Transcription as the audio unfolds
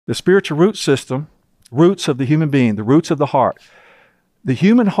The spiritual root system, roots of the human being, the roots of the heart. The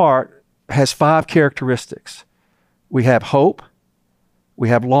human heart has 5 characteristics. We have hope, we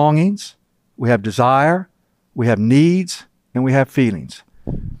have longings, we have desire, we have needs, and we have feelings.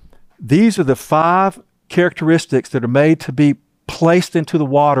 These are the 5 characteristics that are made to be placed into the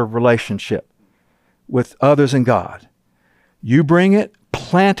water of relationship with others and God. You bring it,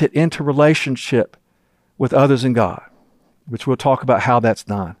 plant it into relationship with others and God, which we'll talk about how that's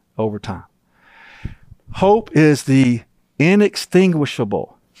done over time. Hope is the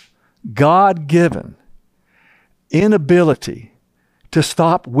inextinguishable, God-given inability to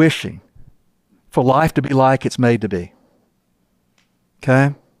stop wishing for life to be like it's made to be.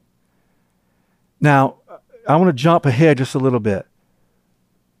 Okay? Now, I want to jump ahead just a little bit.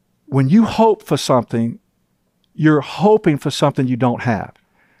 When you hope for something, you're hoping for something you don't have.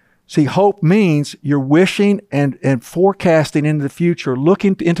 See, hope means you're wishing and forecasting into the future,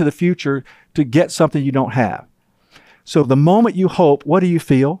 looking into the future to get something you don't have. So the moment you hope, what do you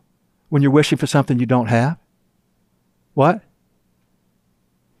feel when you're wishing for something you don't have? What?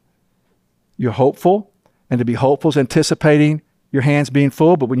 You're hopeful, and to be hopeful is anticipating your hands being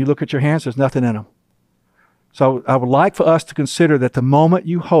full, but when you look at your hands, there's nothing in them. So I would like for us to consider that the moment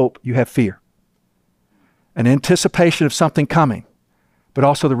you hope, you have fear. An anticipation of something coming, but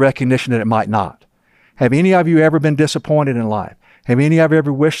also the recognition that it might not. Have any of you ever been disappointed in life? Have any of you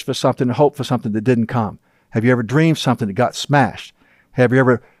ever wished for something and hoped for something that didn't come? Have you ever dreamed something that got smashed? Have you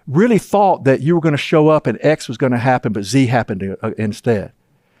ever really thought that you were going to show up and X was going to happen, but Z happened instead?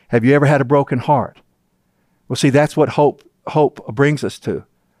 Have you ever had a broken heart? Well, see, that's what hope brings us to.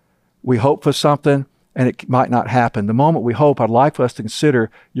 We hope for something and it might not happen. The moment we hope, I'd like for us to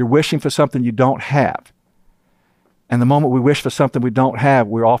consider you're wishing for something you don't have. And the moment we wish for something we don't have,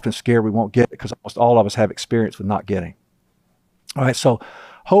 we're often scared we won't get it because almost all of us have experience with not getting. All right, so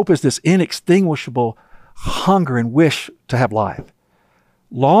hope is this inextinguishable hunger and wish to have life.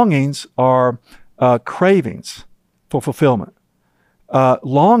 Longings are cravings for fulfillment.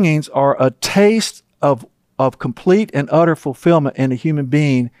 Longings are a taste of complete and utter fulfillment in a human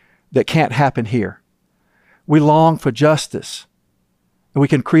being that can't happen here. We long for justice. We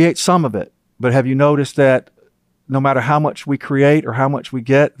can create some of it, but have you noticed that no matter how much we create or how much we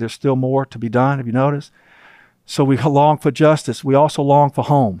get, there's still more to be done? Have you noticed? So we long for justice. We also long for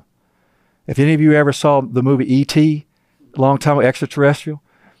home. If any of you ever saw the movie E.T., a long time ago, Extraterrestrial,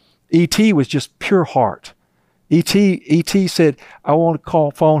 E.T. was just pure heart. E.T. said, I want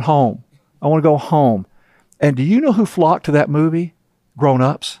to phone home. I want to go home. And do you know who flocked to that movie?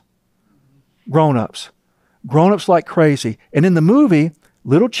 Grown-ups. Grown-ups. Grown-ups like crazy. And in the movie,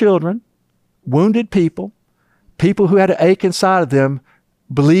 little children, wounded people, people who had an ache inside of them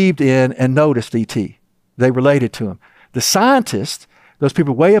believed in and noticed E.T. They related to him. The scientists, those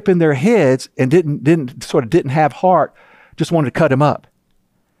people way up in their heads and didn't have heart, just wanted to cut him up.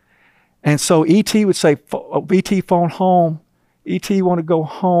 And so E.T. would say, E.T. phone home. E.T. want to go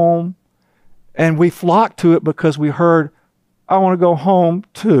home. And we flocked to it because we heard, I want to go home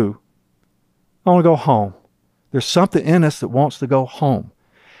too. I want to go home. There's something in us that wants to go home.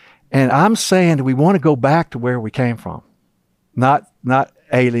 And I'm saying that we want to go back to where we came from. Not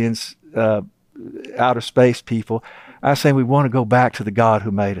aliens, outer space people. I'm saying we want to go back to the God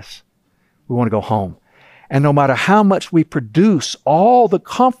who made us. We want to go home. And no matter how much we produce all the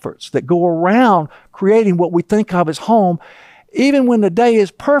comforts that go around creating what we think of as home, even when the day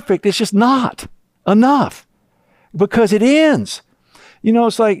is perfect, it's just not enough because it ends. You know,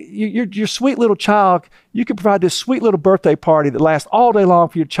 it's like your sweet little child, you can provide this sweet little birthday party that lasts all day long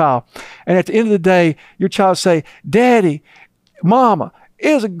for your child. And at the end of the day, your child say, Daddy, Mama,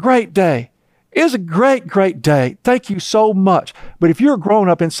 it was a great day. It was a great, great day. Thank you so much. But if you're a grown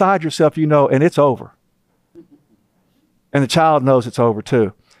up inside yourself, you know, and it's over. And the child knows it's over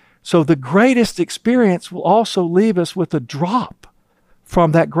too. So the greatest experience will also leave us with a drop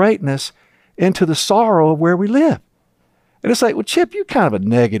from that greatness into the sorrow of where we live. And it's like, well, Chip, you're kind of a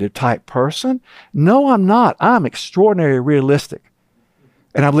negative type person. No, I'm not. I'm extraordinarily realistic.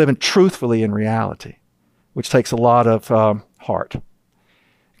 And I'm living truthfully in reality, which takes a lot of heart.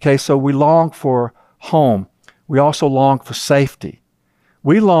 Okay, so we long for home. We also long for safety.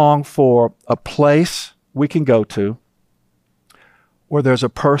 We long for a place we can go to where there's a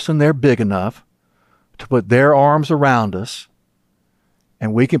person there big enough to put their arms around us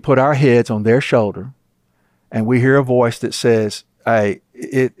and we can put our heads on their shoulder and we hear a voice that says, hey,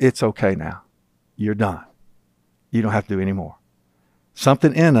 it's okay now. You're done. You don't have to do any more.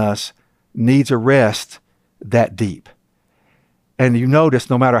 Something in us needs a rest that deep. And you notice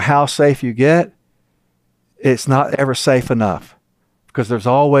no matter how safe you get, it's not ever safe enough because there's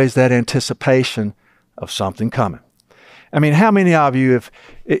always that anticipation of something coming. I mean, how many of you, if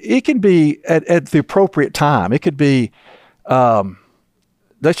it can be at the appropriate time, it could be,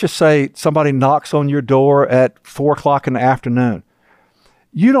 let's just say somebody knocks on your door at 4 o'clock in the afternoon.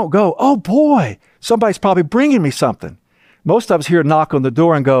 You don't go, oh boy, somebody's probably bringing me something. Most of us here knock on the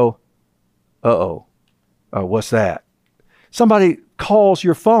door and go, uh-oh, what's that? Somebody calls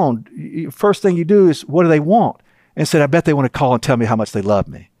your phone. First thing you do is, what do they want? And said, I bet they want to call and tell me how much they love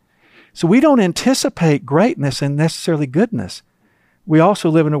me. So we don't anticipate greatness and necessarily goodness. We also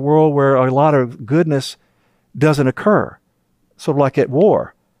live in a world where a lot of goodness doesn't occur, sort of like at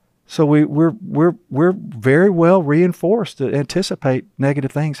war. So we're very well reinforced to anticipate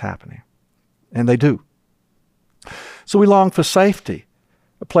negative things happening, and they do. So we long for safety,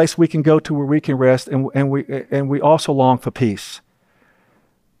 a place we can go to where we can rest, and we also long for peace,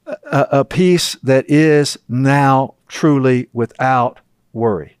 a peace that is now truly without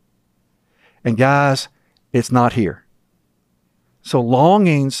worry. And guys, it's not here. So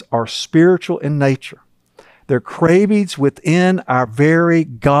longings are spiritual in nature. They're cravings within our very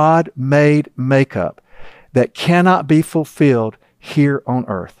God-made makeup that cannot be fulfilled here on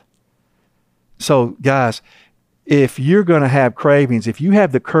earth. So guys, if you're going to have cravings, if you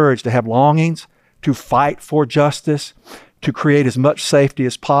have the courage to have longings, to fight for justice, to create as much safety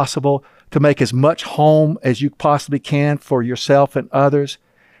as possible, to make as much home as you possibly can for yourself and others,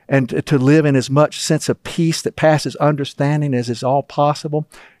 and to live in as much sense of peace that passes understanding as is all possible,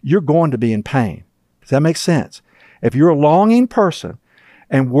 you're going to be in pain. Does that make sense? If you're a longing person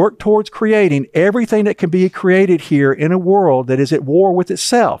and work towards creating everything that can be created here in a world that is at war with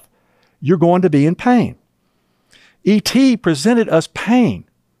itself, you're going to be in pain. E.T. presented us pain.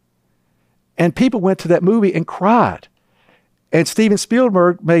 And people went to that movie and cried. And Steven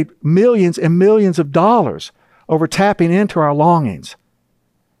Spielberg made millions and millions of dollars over tapping into our longings,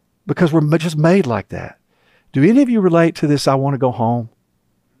 because we're just made like that. Do any of you relate to this, I want to go home?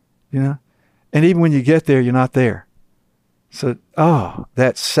 You know? And even when you get there, you're not there. So, oh,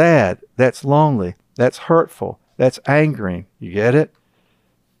 that's sad. That's lonely. That's hurtful. That's angering. You get it?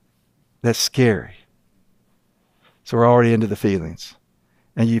 That's scary. So we're already into the feelings.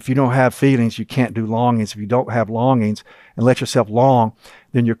 And if you don't have feelings, you can't do longings. If you don't have longings and let yourself long,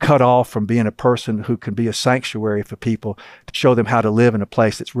 then you're cut off from being a person who can be a sanctuary for people to show them how to live in a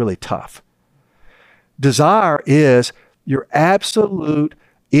place that's really tough. Desire is your absolute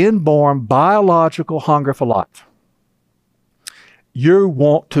inborn biological hunger for life. You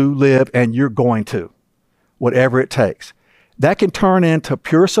want to live, and you're going to, whatever it takes. That can turn into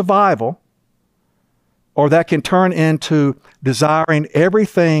pure survival, or that can turn into desiring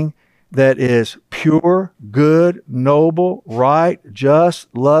everything that is pure, good, noble, right, just,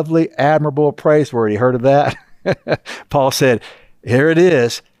 lovely, admirable, praiseworthy. Heard of that? Paul said, here it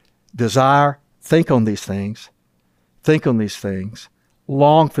is. Desire, think on these things. Think on these things.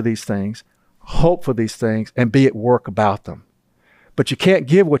 Long for these things. Hope for these things, and be at work about them. But you can't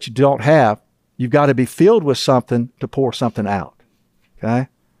give what you don't have. You've got to be filled with something to pour something out. Okay?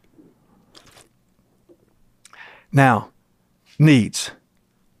 Now, needs.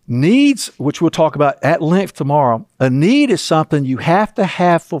 Needs, which we'll talk about at length tomorrow, a need is something you have to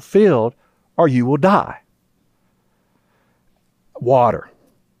have fulfilled or you will die. Water.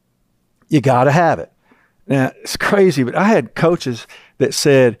 You got to have it. Now, it's crazy, but I had coaches that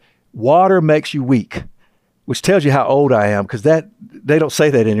said water makes you weak, which tells you how old I am, because they don't say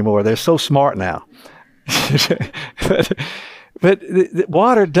that anymore. They're so smart now. But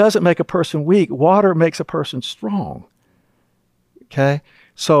water doesn't make a person weak. Water makes a person strong. Okay?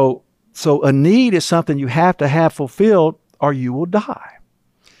 So a need is something you have to have fulfilled or you will die.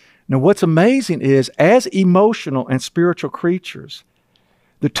 Now, what's amazing is, as emotional and spiritual creatures,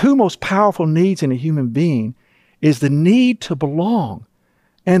 the two most powerful needs in a human being is the need to belong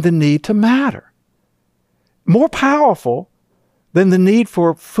and the need to matter. More powerful than the need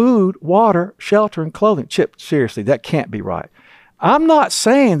for food, water, shelter, and clothing. Chip, seriously, that can't be right. I'm not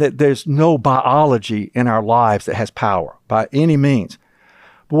saying that there's no biology in our lives that has power by any means.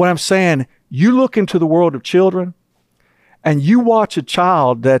 But what I'm saying, you look into the world of children and you watch a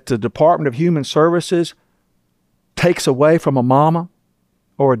child that the Department of Human Services takes away from a mama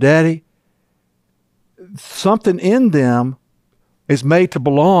or a daddy, something in them is made to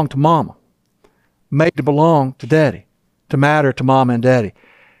belong to mama, made to belong to daddy, to matter to mama and daddy.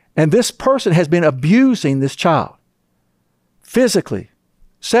 And this person has been abusing this child. Physically,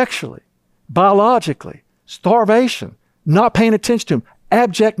 sexually, biologically, starvation, not paying attention to him,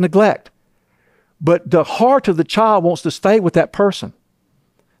 abject neglect. But the heart of the child wants to stay with that person.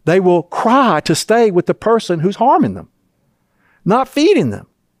 They will cry to stay with the person who's harming them. not feeding them,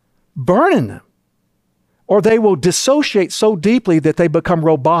 burning them. Or they will dissociate so deeply that they become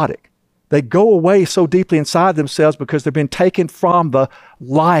robotic. They go away so deeply inside themselves because they've been taken from the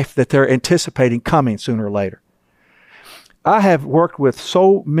life that they're anticipating coming sooner or later. I have worked with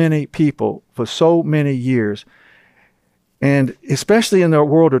so many people for so many years, and especially in the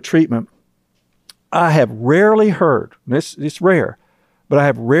world of treatment, I have rarely heard, it's rare, but I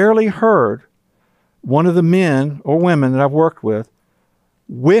have rarely heard one of the men or women that I've worked with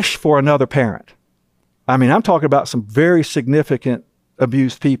wish for another parent. I mean, I'm talking about some very significant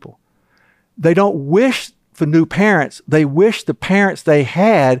abused people. They don't wish for new parents. They wish the parents they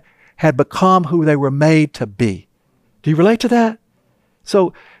had become who they were made to be. Do you relate to that?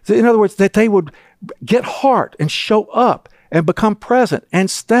 So in other words, that they would get heart and show up and become present and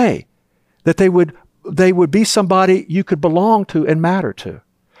stay. That they would be somebody you could belong to and matter to.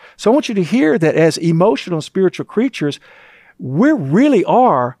 So I want you to hear that as emotional and spiritual creatures, we really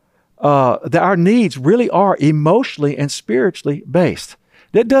are, that our needs really are emotionally and spiritually based.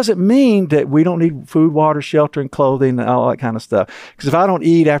 That doesn't mean that we don't need food, water, shelter, and clothing and all that kind of stuff. Because if I don't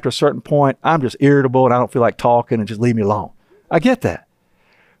eat after a certain point, I'm just irritable and I don't feel like talking and just leave me alone. I get that.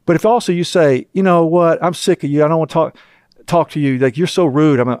 But if also you say, you know what, I'm sick of you. I don't want to talk to you. Like, you're so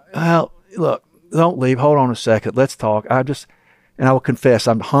rude. I'm like, well, look, don't leave. Hold on a second. Let's talk. And I will confess,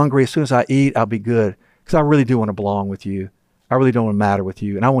 I'm hungry. As soon as I eat, I'll be good. Because I really do want to belong with you. I really don't want to matter with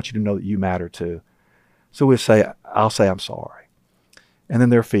you. And I want you to know that you matter too. So I'll say I'm sorry. And then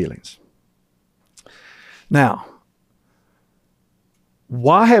their feelings. Now,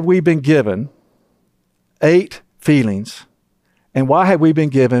 why have we been given 8 feelings? And why have we been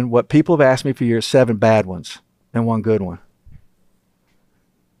given what people have asked me for years, 7 bad ones and 1 good one?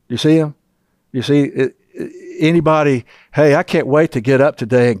 You see them? You see anybody, hey, I can't wait to get up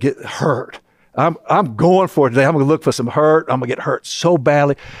today and get hurt. I'm going for it today. I'm going to look for some hurt. I'm going to get hurt so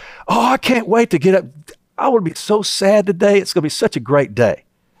badly. Oh, I can't wait to get up. I would be so sad today. It's going to be such a great day.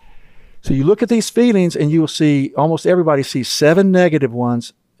 So you look at these feelings and you will see almost everybody sees 7 negative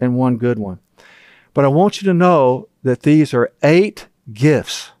ones and 1 good one. But I want you to know that these are 8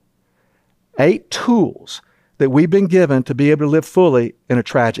 gifts, 8 tools that we've been given to be able to live fully in a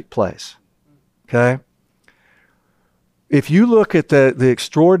tragic place. Okay? If you look at the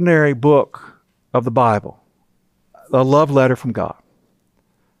extraordinary book of the Bible, a love letter from God,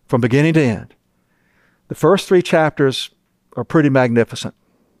 from beginning to end, the first 3 chapters are pretty magnificent.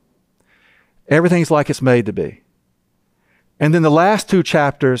 Everything's like it's made to be. And then the last 2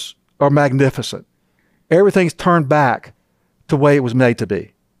 chapters are magnificent. Everything's turned back to the way it was made to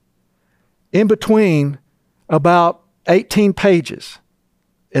be. In between, about 18 pages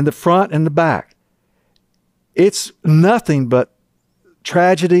in the front and the back, it's nothing but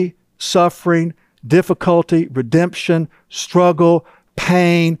tragedy, suffering, difficulty, redemption, struggle,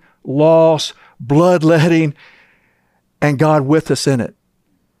 pain, loss, bloodletting, and God with us in it.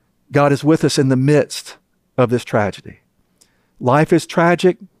 God is with us in the midst of this tragedy. Life is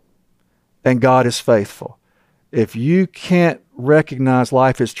tragic, and God is faithful. If you can't recognize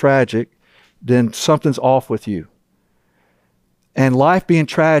life is tragic, then something's off with you. And life being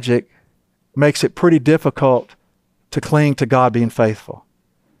tragic makes it pretty difficult to cling to God being faithful.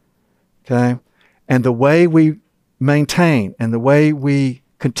 Okay? And the way we maintain and the way we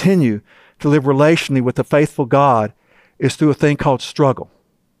continue to live relationally with the faithful God is through a thing called struggle.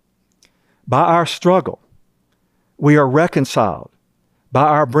 By our struggle, we are reconciled. By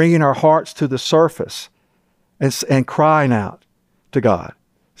our bringing our hearts to the surface and crying out to God,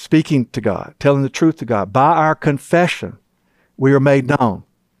 speaking to God, telling the truth to God. By our confession, we are made known.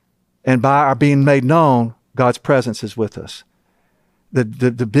 And by our being made known, God's presence is with us. The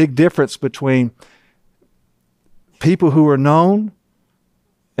big difference between people who are known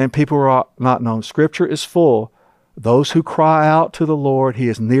and people who are not known. Scripture is full. Those who cry out to the Lord, He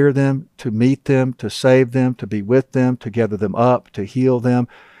is near them to meet them, to save them, to be with them, to gather them up, to heal them.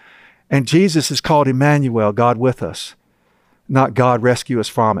 And Jesus is called Emmanuel, God with us, not God rescue us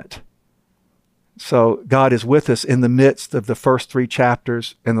from it. So God is with us in the midst of the first 3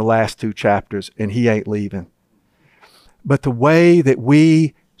 chapters and the last 2 chapters, and He ain't leaving. But the way that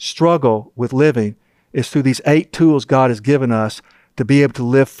we struggle with living is through these 8 tools God has given us to be able to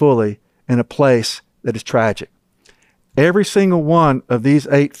live fully in a place that is tragic. Every single one of these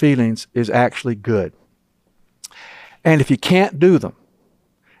 8 feelings is actually good. And if you can't do them,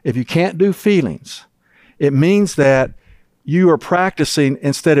 if you can't do feelings, it means that you are practicing,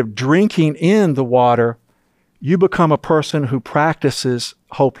 instead of drinking in the water, you become a person who practices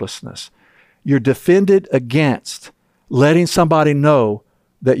hopelessness. You're defended against letting somebody know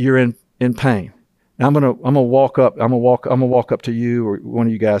that you're in pain. And I'm gonna walk up. I'm gonna walk up to you or one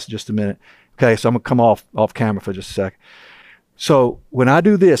of you guys in just a minute. Okay, so I'm gonna come off camera for just a second. So when I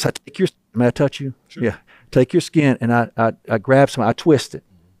do this, I take your. May I touch you? Sure. Yeah. Take your skin and I grab some. I twist it.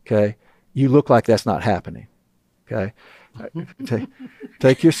 Okay. You look like that's not happening. Okay.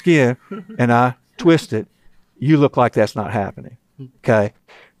 Take your skin and I twist it. You look like that's not happening. Okay.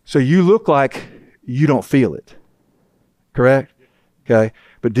 So you look like you don't feel it. Correct? Okay.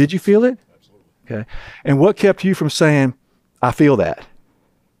 But did you feel it? Absolutely. Okay. And what kept you from saying, I feel that?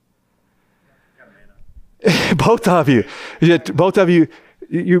 Both of you. Both of you,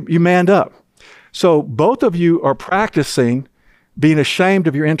 you manned up. So both of you are practicing being ashamed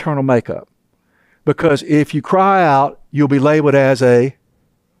of your internal makeup. Because if you cry out, you'll be labeled as a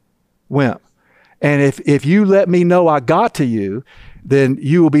wimp. And if you let me know I got to you, then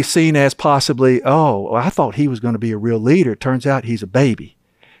you will be seen as possibly, oh, I thought he was going to be a real leader. Turns out he's a baby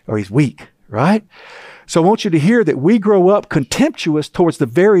or he's weak, right? So I want you to hear that we grow up contemptuous towards the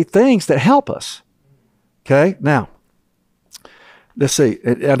very things that help us. Okay? Now, let's see.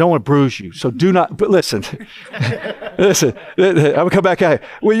 I don't want to bruise you, so do not. But listen, listen. I'm gonna come back at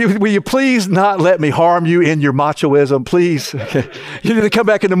you. Will you please not let me harm you in your machoism, please? Okay. You need to come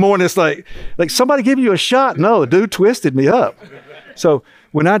back in the morning. It's like somebody give you a shot. No, the dude twisted me up. So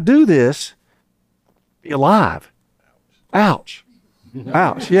when I do this, be alive. Ouch.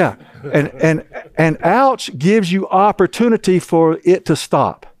 Ouch. Yeah. And ouch gives you opportunity for it to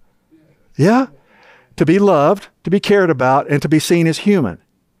stop. Yeah. To be loved, to be cared about, and to be seen as human,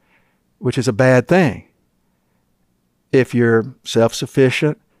 which is a bad thing. If you're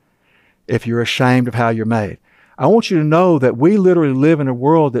self-sufficient, if you're ashamed of how you're made. I want you to know that we literally live in a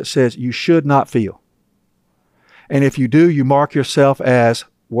world that says you should not feel. And if you do, you mark yourself as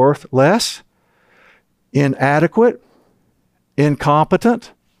worth less, inadequate,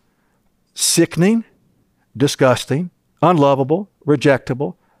 incompetent, sickening, disgusting, unlovable,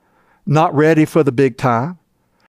 rejectable, not ready for the big time.